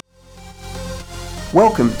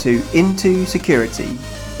Welcome to IntoSecurity,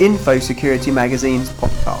 IntoSecurity Magazine's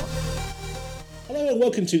podcast. Hello and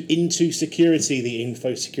welcome to IntoSecurity, the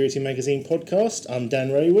IntoSecurity Magazine podcast. I'm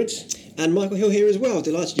Dan Raywood. And Michael Hill here as well.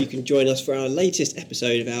 Delighted you can join us for our latest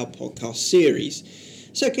episode of our podcast series.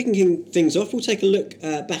 So kicking things off, we'll take a look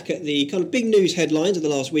back at the kind of big news headlines of the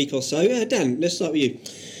last week or so. Dan, let's start with you.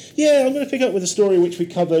 Yeah, I'm going to pick up with a story which we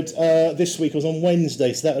covered this week. It was on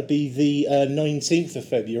Wednesday, so that would be the 19th of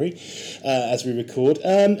February as we record.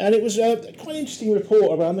 And it was quite an interesting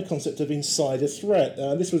report around the concept of insider threat.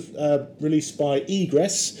 This was released by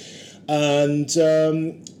Egress, and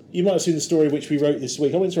you might have seen the story which we wrote this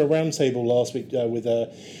week. I went to a roundtable last week with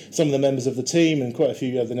some of the members of the team, and quite a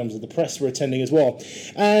few of the members of the press were attending as well.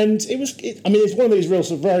 And it's one of these real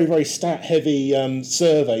sort of very, very stat-heavy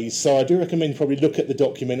surveys, so I do recommend you probably look at the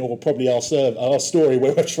document or probably our story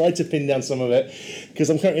where I've tried to pin down some of it, because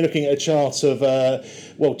I'm currently looking at a chart of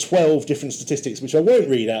 12 different statistics, which I won't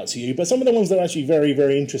read out to you, but some of the ones that are actually very,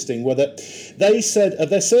 very interesting were that they said of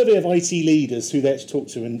their survey of IT leaders who they actually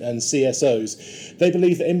talked to and CSOs, they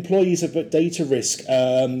believe that employees have put data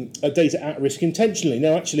at risk intentionally.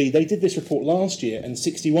 Now, actually, they did this report last year, and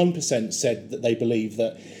 61% said that they believe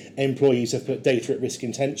that employees have put data at risk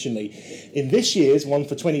intentionally. In this year's one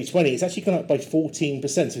for 2020, it's actually gone up by 14%.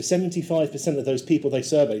 So 75% of those people they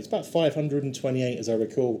surveyed, it's about 528 as I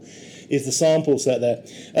recall, is the sample set there,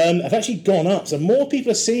 have actually gone up. So more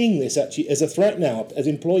people are seeing this actually as a threat now, as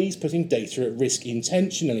employees putting data at risk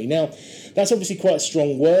intentionally. Now, that's obviously quite a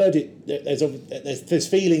strong word. There's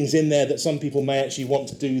feelings in there that some people may actually want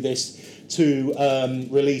to do this to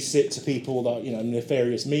release it to people that,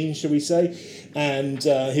 nefarious means, shall we say. And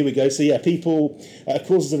here we go. So yeah, people,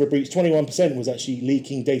 causes of a breach, 21% was actually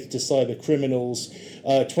leaking data to cyber criminals,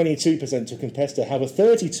 22% to a competitor. However,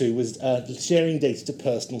 32% was sharing data to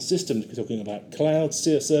personal systems. We're talking about cloud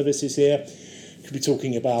services here. Could be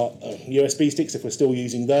talking about USB sticks if we're still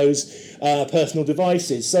using those, personal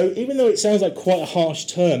devices. So even though it sounds like quite a harsh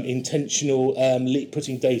term, intentional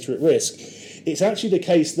putting data at risk, it's actually the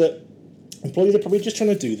case that employees are probably just trying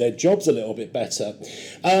to do their jobs a little bit better.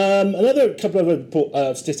 Another couple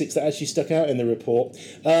of statistics that actually stuck out in the report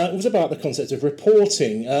was about the concept of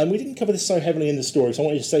reporting. We didn't cover this so heavily in the story, so I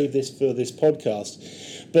wanted to save this for this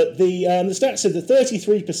podcast. But the stats said that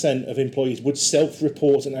 33% of employees would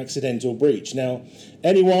self-report an accidental breach. Now,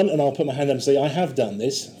 anyone, and I'll put my hand up and say I have done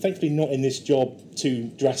this, thankfully not in this job too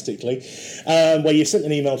drastically, where you sent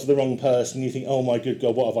an email to the wrong person and you think, oh my good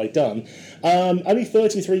God, what have I done? Only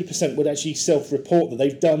 33% would actually self-report that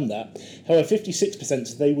they've done that. However,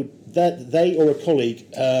 56% they or a colleague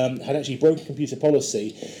had actually broken computer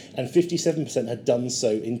policy, and 57% had done so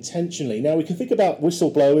intentionally. Now, we can think about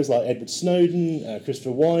whistleblowers like Edward Snowden,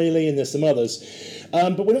 Christopher Wiley, and there's some others,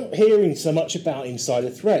 but we're not hearing so much about insider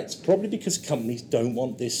threats, probably because companies don't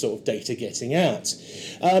want this sort of data getting out.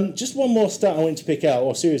 Just one more stat I wanted to pick out,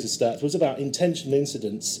 or a series of stats, was about intentional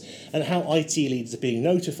incidents and how IT leaders are being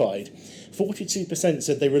notified. 42%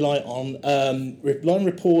 said they rely on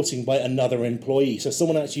reporting by another employee, so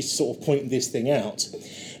someone actually sort of pointing this thing out.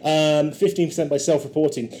 15% by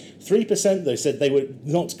self-reporting. 3% though said they were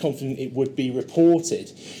not confident it would be reported.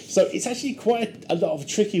 So it's actually quite a lot of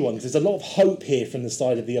tricky ones. There's a lot of hope here from the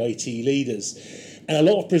side of the IT leaders, and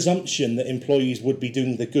a lot of presumption that employees would be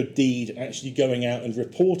doing the good deed, actually going out and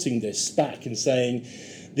reporting this back and saying,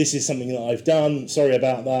 this is something that I've done, sorry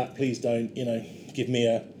about that, please don't, give me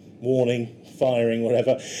a warning, firing,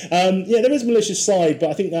 whatever. There is a malicious side, but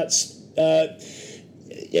I think that's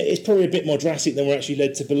it's probably a bit more drastic than we're actually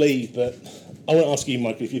led to believe. But I want to ask you,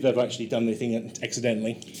 Michael, if you've ever actually done anything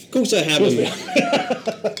accidentally. Of course I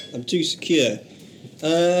haven't. I'm too secure.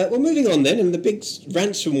 Well, moving on then, and the big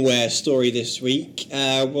ransomware story this week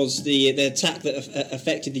was the attack that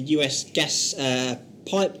affected the US gas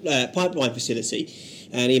pipeline facility.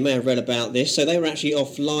 And you may have read about this. So they were actually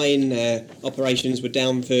offline. Operations were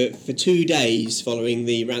down for 2 days following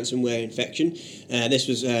the ransomware infection. This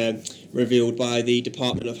was revealed by the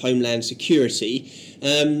Department of Homeland Security.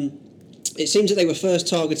 It seems that they were first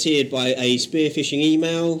targeted by a spear phishing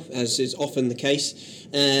email, as is often the case,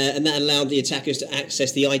 and that allowed the attackers to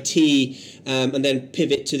access the IT and then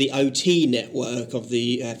pivot to the OT network of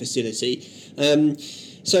the facility.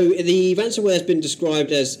 So the ransomware has been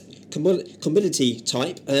described as commodity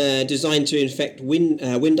type, designed to infect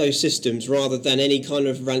Windows systems rather than any kind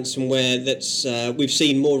of ransomware that's we've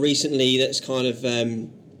seen more recently that's kind of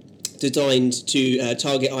designed to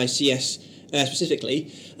target ICS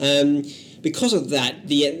specifically. Because of that,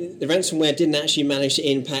 the ransomware didn't actually manage to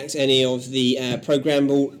impact any of the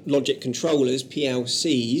programmable logic controllers,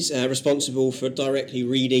 PLCs, responsible for directly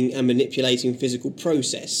reading and manipulating physical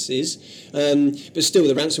processes. But still,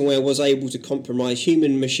 the ransomware was able to compromise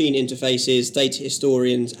human-machine interfaces, data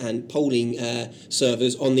historians, and polling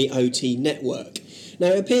servers on the OT network. Now,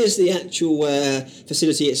 it appears the actual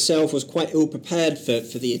facility itself was quite ill-prepared for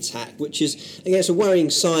the attack, which is, I guess, a worrying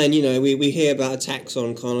sign. You know, we hear about attacks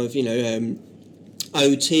on kind of,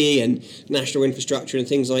 OT and national infrastructure and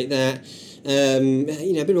things like that.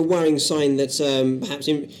 A bit of a worrying sign that perhaps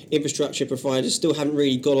infrastructure providers still haven't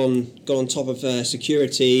really got on top of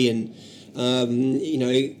security, and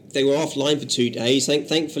they were offline for 2 days.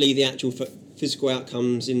 Thankfully, the actual physical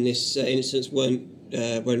outcomes in this instance weren't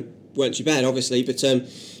too bad, obviously, but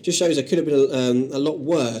just shows it could have been a lot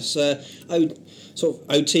worse. Sort of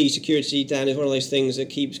OT security, Dan, is one of those things that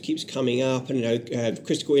keeps coming up, and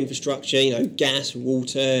critical infrastructure, gas,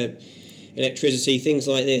 water, electricity, things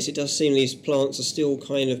like this. It does seem these plants are still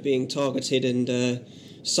kind of being targeted and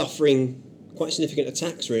suffering quite significant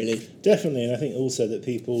attacks, really. Definitely, and I think also that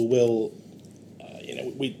people will,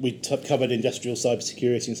 we covered industrial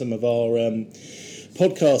cybersecurity in some of our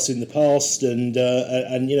podcasts in the past, and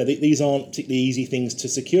these aren't particularly easy things to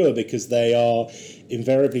secure because they are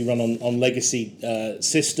invariably run on legacy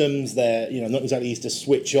systems. They're not exactly easy to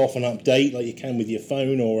switch off and update like you can with your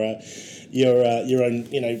phone or your own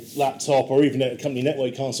laptop, or even a company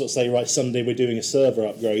network. You can't sort of say, right, Sunday we're doing a server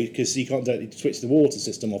upgrade, because you can't switch the water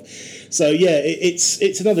system off. So yeah,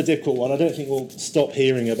 it's another difficult one. I don't think we'll stop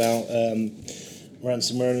hearing about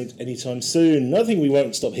ransomware anytime soon. Another thing we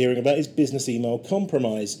won't stop hearing about is business email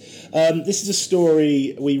compromise. This is a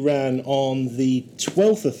story we ran on the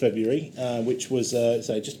 12th of February, which was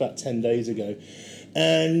just about 10 days ago.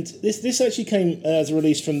 And this actually came as a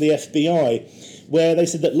release from the FBI, where they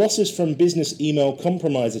said that losses from business email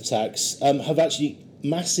compromise attacks have actually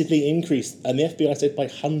massively increased, and the FBI said by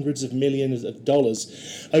hundreds of millions of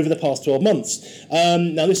dollars over the past 12 months.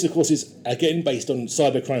 Now, this, of course, is again based on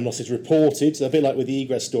cybercrime losses reported, so a bit like with the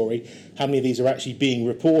egress story, how many of these are actually being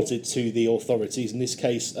reported to the authorities. In this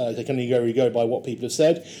case, they can only go by what people have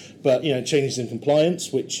said, but changes in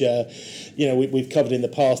compliance, which we've covered in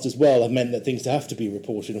the past as well, have meant that things have to be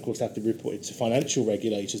reported, and of course have to be reported to financial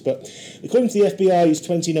regulators. But according to the FBI's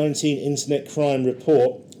 2019 Internet Crime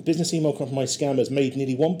Report, business email compromise scammers made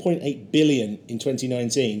nearly 1.8 billion in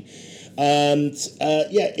 2019, and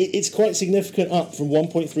it's quite significant, up from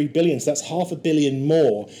 1.3 billion. So that's $500 million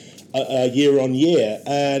more year on year,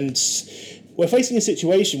 and we're facing a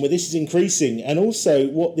situation where this is increasing. And also,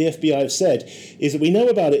 what the FBI have said is that we know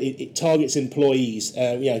about it. It targets employees,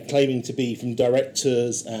 claiming to be from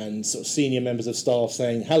directors and sort of senior members of staff,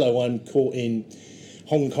 saying, "Hello, I'm caught in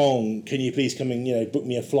Hong Kong. Can you please come and book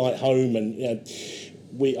me a flight home?" And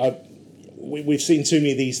we've seen too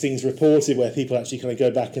many of these things reported where people actually kind of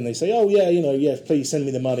go back and they say, "Oh yeah, please send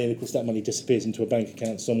me the money," and of course that money disappears into a bank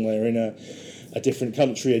account somewhere in a different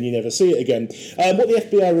country, and you never see it again. What the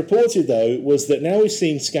FBI reported, though, was that now we've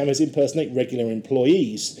seen scammers impersonate regular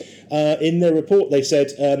employees. In their report, they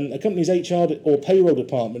said a company's HR or payroll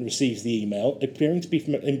department receives the email appearing to be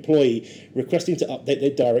from an employee requesting to update their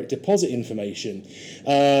direct deposit information.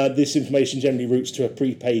 This information generally routes to a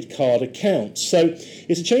prepaid card account. So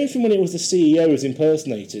it's a change from when it was the CEO who was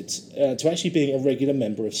impersonated to actually being a regular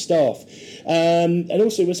member of staff. And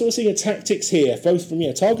also, we're sort of seeing tactics here, both from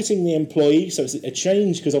targeting the employee. So it's a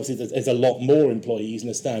change because obviously there's a lot more employees in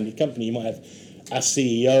a standard company. You might have a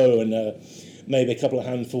CEO and maybe a couple of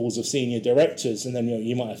handfuls of senior directors, and then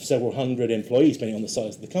you might have several hundred employees, depending on the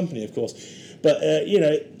size of the company, of course. But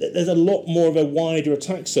there's a lot more of a wider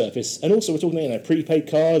attack surface, and also we're talking prepaid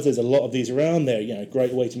cards. There's a lot of these around there.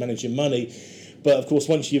 Great way to manage your money. But of course,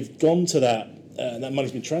 once you've gone to that, that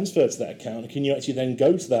money's been transferred to that account, can you actually then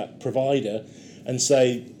go to that provider and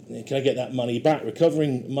say, "Can I get that money back?"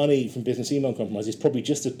 Recovering money from business email compromise is probably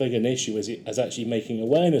just as big an issue as actually making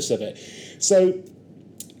awareness of it. So,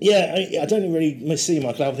 yeah, I don't really see,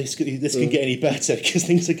 Michael, how this can get any better, because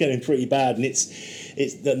things are getting pretty bad, and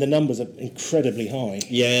the numbers are incredibly high.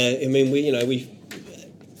 Yeah, I mean,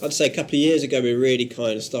 I'd say a couple of years ago we really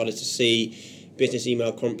kind of started to see business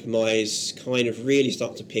email compromise kind of really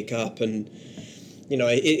start to pick up, and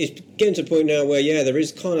it's getting to the point now where there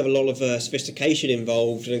is kind of a lot of sophistication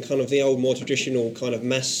involved, and kind of the old, more traditional kind of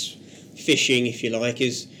mass phishing, if you like,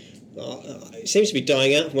 is. It seems to be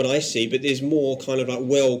dying out from what I see, but there's more kind of like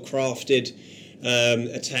well-crafted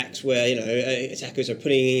attacks where attackers are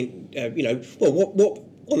putting in what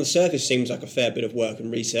on the surface seems like a fair bit of work and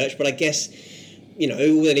research, but I guess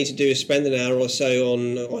all they need to do is spend an hour or so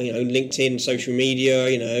on LinkedIn, social media,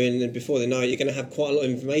 and then before they know it, you're going to have quite a lot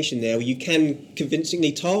of information there where you can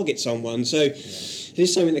convincingly target someone. So it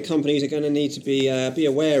is something that companies are going to need to be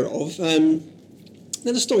aware of.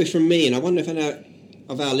 Another story from me, and I wonder if any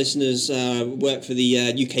of our listeners work for the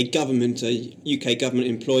UK government, UK government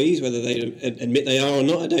employees, whether they admit they are or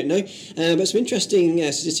not, I don't know. But some interesting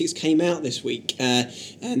statistics came out this week,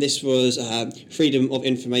 and this was Freedom of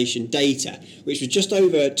Information data, which was just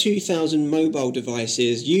over 2,000 mobile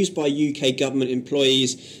devices used by UK government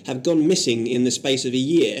employees have gone missing in the space of a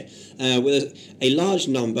year, with a large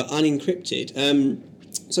number unencrypted.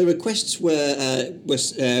 So requests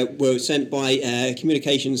were sent by a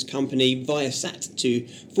communications company Viasat to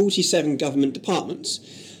 47 government departments,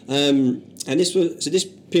 and this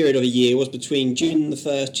period of a year was between June the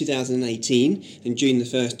 1st, 2018 and June the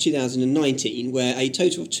 1st, 2019, where a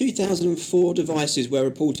total of 2,004 devices were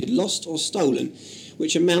reported lost or stolen,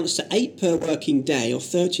 which amounts to 8 per working day or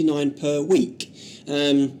 39 per week.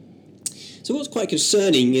 So what's quite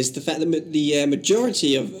concerning is the fact that the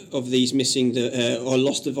majority of these missing or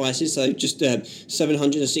lost devices, so just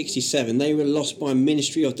 767, they were lost by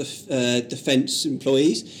Ministry of Defence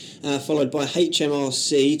employees, followed by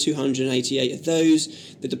HMRC, 288 of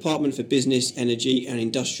those, the Department for Business, Energy and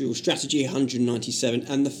Industrial Strategy, 197,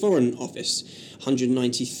 and the Foreign Office,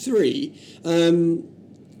 193.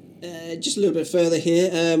 Just a little bit further here,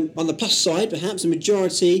 on the plus side, perhaps, a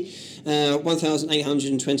majority,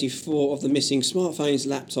 1,824 of the missing smartphones,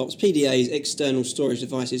 laptops, PDAs, external storage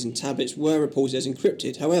devices and tablets were reported as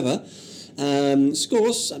encrypted. However,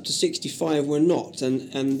 scores up to 65 were not,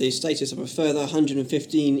 and the status of a further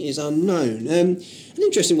 115 is unknown. An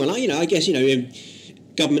interesting one, I guess,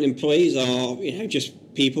 government employees are, just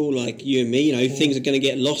people like you and me, things are going to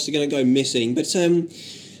get lost, they're going to go missing, but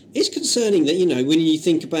it's concerning that, when you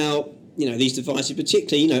think about, these devices,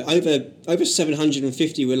 particularly, over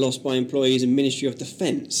 750 were lost by employees in Ministry of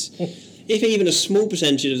Defence. If even a small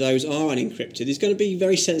percentage of those are unencrypted, there's going to be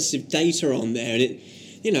very sensitive data on there, and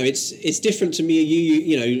it's different to me,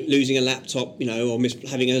 you losing a laptop, or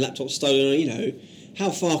having a laptop stolen, how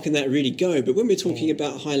far can that really go? But when we're talking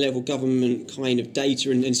about high-level government kind of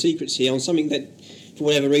data and secrecy on something that, for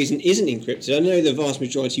whatever reason, isn't encrypted, I know the vast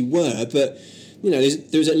majority were, but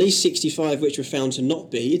there was at least 65 which were found to not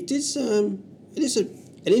be. It is an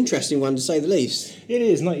interesting one, to say the least. It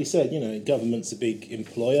is, and like you said, government's a big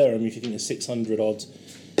employer. I mean, if you think of 600 odd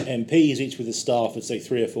MPs, each with a staff of, say,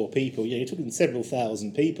 3 or 4 people, you're talking several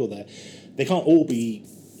thousand people there. They can't all be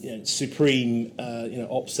supreme,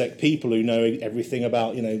 OPSEC people who know everything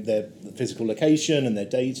about, their physical location and their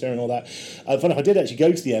data and all that. Funny enough, I did actually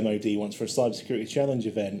go to the MOD once for a cybersecurity challenge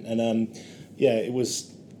event, and it was,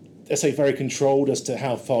 let's say, very controlled as to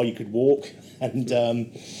how far you could walk, and I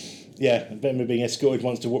remember being escorted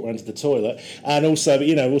once to walk around to the toilet, and also,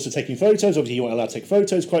 also taking photos. Obviously, you weren't allowed to take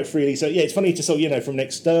photos quite freely. So it's funny to sort of, from an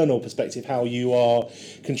external perspective, how you are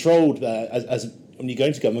controlled as when you go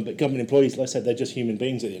into government. But government employees, like I said, they're just human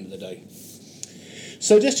beings at the end of the day.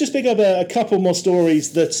 So let's just pick up a couple more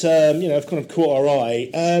stories that have kind of caught our eye,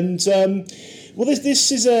 and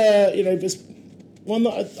this is this one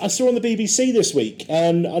that I saw on the BBC this week,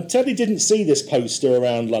 and I totally didn't see this poster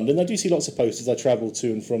around London. I do see lots of posters. I travel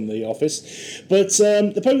to and from the office, but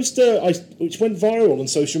the poster which went viral on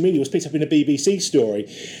social media was picked up in a BBC story,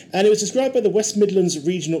 and it was described by the West Midlands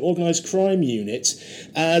Regional Organised Crime Unit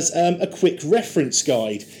as a quick reference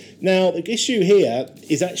guide. Now, the issue here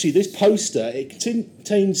is actually this poster. It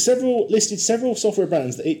listed several software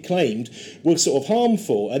brands that it claimed were sort of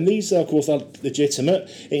harmful, and these, of course, are legitimate.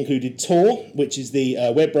 It included Tor, which is the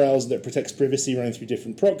web browser that protects privacy running through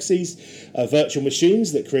different proxies, virtual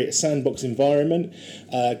machines that create a sandbox environment,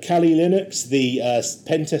 Kali Linux, the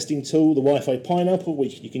pen testing tool, the Wi-Fi Pineapple,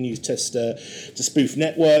 which you can use to spoof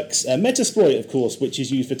networks, Metasploit, of course, which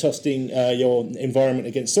is used for testing your environment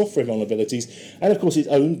against software vulnerabilities, and of course it's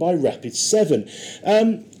owned by Rapid7.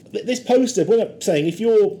 This poster, what I'm saying, if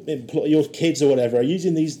your kids or whatever are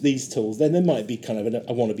using these tools, then there might be kind of a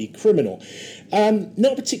wannabe criminal.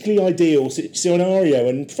 Not particularly ideal scenario,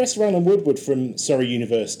 and Professor Alan Woodward from Surrey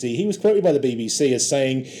University, he was quoted by the BBC as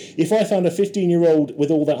saying, "If I found a 15-year-old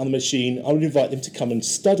with all that on the machine, I would invite them to come and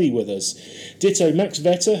study with us." Ditto Max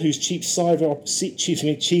Vetter, who's Chief Cyber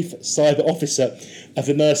Officer of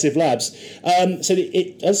immersive labs. So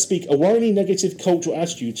it does speak a worryingly negative cultural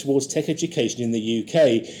attitude towards tech education in the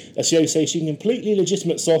UK. Associating completely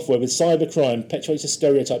legitimate software with cybercrime perpetuates a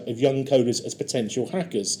stereotype of young coders as potential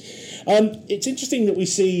hackers. It's interesting that we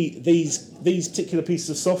see these particular pieces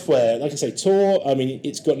of software, like I say, Tor. I mean,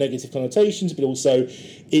 it's got negative connotations, but also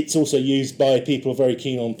it's also used by people very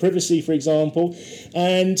keen on privacy, for example,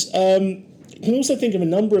 and you can also think of a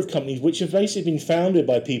number of companies which have basically been founded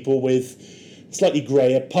by people with slightly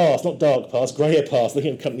greyer past, not dark past, greyer past.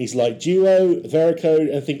 Looking at companies like Duo,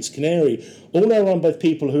 Veracode, and Thinks Canary, all now run by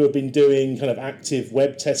people who have been doing kind of active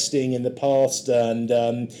web testing in the past and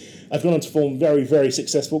have gone on to form very, very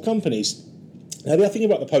successful companies. Now, the other thing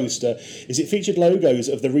about the poster is it featured logos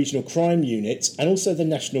of the Regional Crime Unit and also the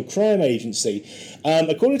National Crime Agency.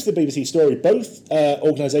 According to the BBC story, both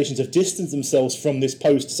organisations have distanced themselves from this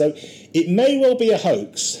poster, so it may well be a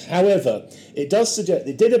hoax. However, it does suggest,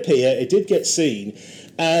 it did appear, it did get seen,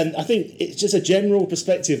 and I think it's just a general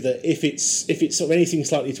perspective that if it's sort of anything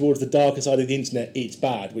slightly towards the darker side of the internet, it's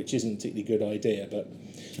bad, which isn't a particularly good idea, but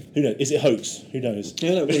who knows? Is it hoax? Who knows?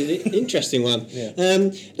 Yeah, that was an interesting one. Yeah.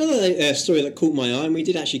 Another story that caught my eye, and we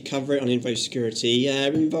did actually cover it on IntoSecurity,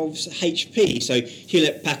 involves HP. So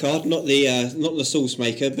Hewlett Packard, not the sauce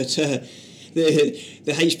maker, but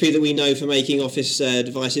the HP that we know for making office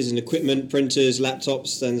devices and equipment, printers,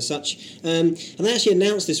 laptops, and such. And they actually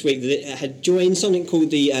announced this week that it had joined something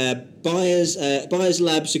called the Buyers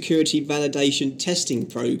Lab Security Validation Testing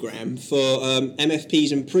Program for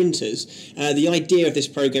MFPs and printers. The idea of this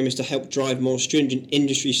program is to help drive more stringent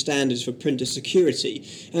industry standards for printer security.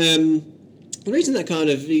 The reason that kind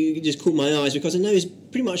of just caught my eye is because I know it's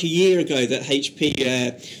pretty much a year ago that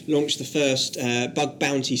HP launched the first bug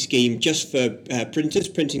bounty scheme just for printers,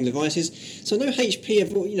 printing devices. So I know HP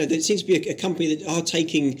have, there seems to be a company that are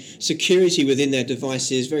taking security within their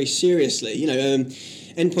devices very seriously.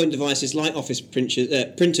 Endpoint devices like office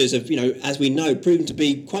printers have, as we know, proven to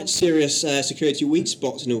be quite serious security weak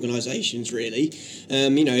spots in organisations, really.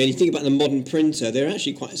 And you think about the modern printer, they're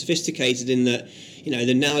actually quite sophisticated in that,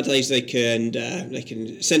 that nowadays they can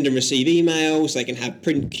send and receive emails, they can have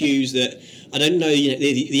print queues that, I don't know,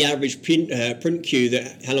 the average print queue,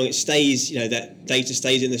 that how long it stays, that data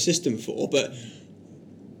stays in the system for, but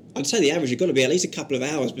I'd say the average has got to be at least a couple of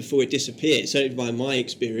hours before it disappears. Certainly by my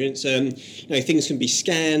experience, things can be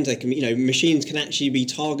scanned. They can, machines can actually be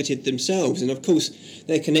targeted themselves, and of course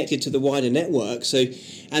they're connected to the wider network. So,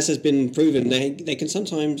 as has been proven, they can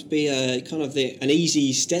sometimes be kind of an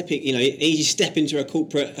easy step, easy step into a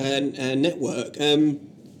corporate network.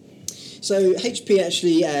 So HP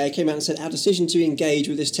actually came out and said our decision to engage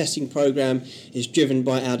with this testing program is driven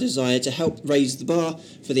by our desire to help raise the bar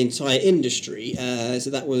for the entire industry.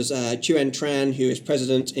 So that was Chuan Tran, who is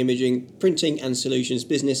President, Imaging, Printing and Solutions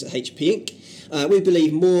Business at HP Inc. We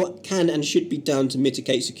believe more can and should be done to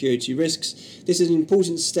mitigate security risks. This is an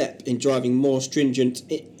important step in driving more stringent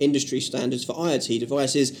industry standards for IoT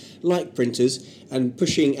devices like printers and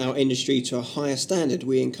pushing our industry to a higher standard.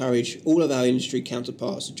 We encourage all of our industry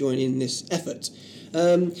counterparts to join in this effort.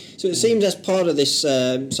 So it seems as part of this,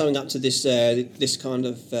 summing up to this kind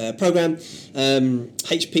of program,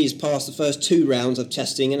 HP has passed the first 2 rounds of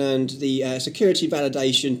testing and earned the security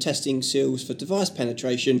validation testing seals for device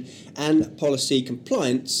penetration and policy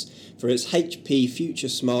compliance for its HP Future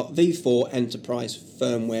Smart V4 enterprise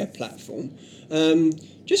firmware platform.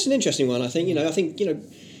 Just an interesting one, I think.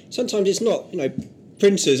 Sometimes it's not,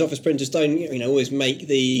 printers, office printers don't, always make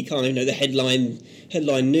the kind of, the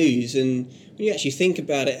headline news, and when you actually think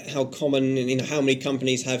about it, how common and how many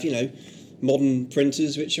companies have modern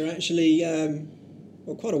printers which are actually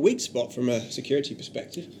quite a weak spot from a security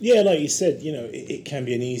perspective. Yeah, like you said, it can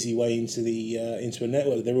be an easy way into a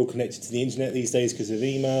network. They're all connected to the internet these days because of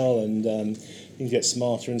email, and things get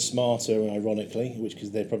smarter and smarter, ironically,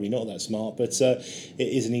 because they're probably not that smart. But it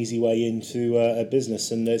is an easy way into a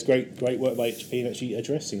business, and there's great work by HP in actually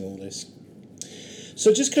addressing all this.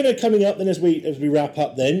 So just kind of coming up then as we wrap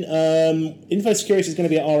up then, IntoSecurity is going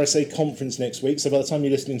to be at RSA conference next week, so by the time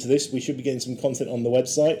you're listening to this, we should be getting some content on the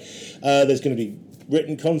website. There's going to be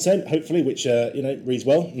written content, hopefully, which reads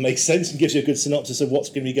well, makes sense, and gives you a good synopsis of what's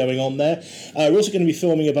going to be going on there. We're also going to be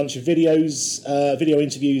filming a bunch of video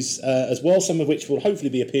interviews as well, some of which will hopefully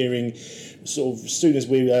be appearing sort of as soon as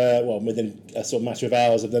we within a sort of matter of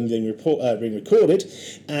hours of them being recorded,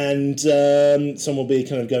 and some will be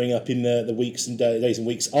kind of going up in the weeks and days and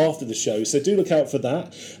weeks after the show. So do look out for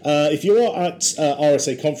that. If you are at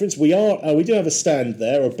RSA conference, we do have a stand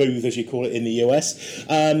there, or booth as you call it in the US.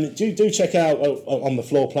 Do check out on the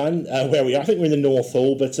floor plan where we are. I think we're in the North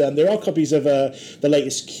Hall, but there are copies of the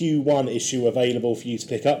latest Q1 issue available for you to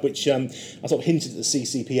pick up, which I sort of hinted at the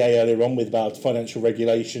CCPA earlier on with about financial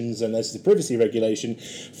regulations, and there's the privacy regulation,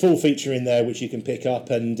 full feature in there which you can pick up,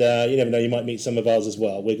 and you never know, you might meet some of us as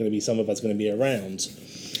well. Some of us going to be around.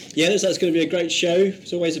 Yeah, that's going to be a great show.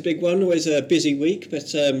 It's always a big one, always a busy week,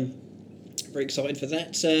 but very excited for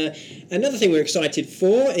that. Another thing we're excited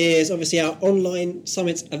for is obviously our online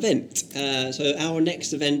summit event. So our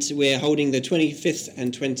next event we're holding the 25th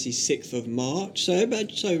and 26th of March, so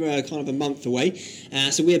kind of a month away.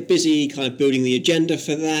 So we're busy kind of building the agenda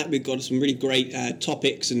for that. We've got some really great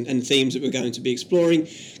topics and themes that we're going to be exploring.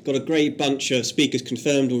 Got a great bunch of speakers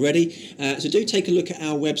confirmed already. So do take a look at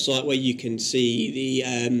our website where you can see the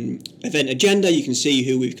event agenda. You can see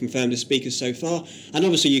who we've confirmed as speakers so far, and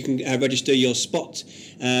obviously you can register your spot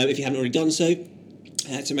if you haven't already done so,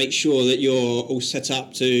 to make sure that you're all set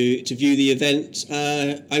up to view the event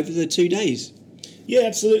over the 2 days. Yeah,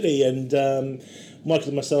 absolutely. And Michael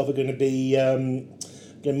and myself are going to be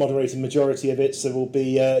moderating the majority of it, so we'll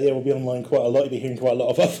be online quite a lot. You'll be hearing quite a lot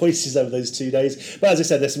of our voices over those 2 days. But as I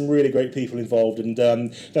said, there's some really great people involved, and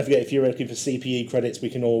don't forget, if you're looking for CPE credits, we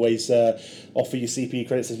can always offer you CPE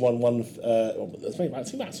credits. There's I think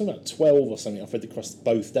that's about 12 or something offered across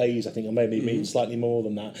both days, I think, or maybe slightly more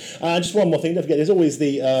than that. Just one more thing, don't forget, there's always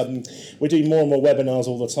we're doing more and more webinars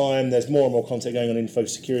all the time. There's more and more content going on in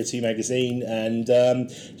IntoSecurity magazine, and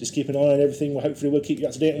just keep an eye on everything. Hopefully we'll keep you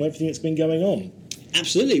up to date on everything that's been going on.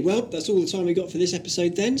 Absolutely. Well, that's all the time we got for this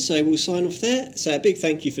episode then, so we'll sign off there. So a big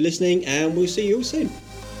thank you for listening, and we'll see you all soon.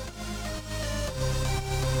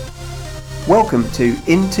 Welcome to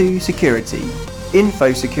IntoSecurity,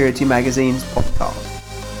 IntoSecurity magazine's podcast.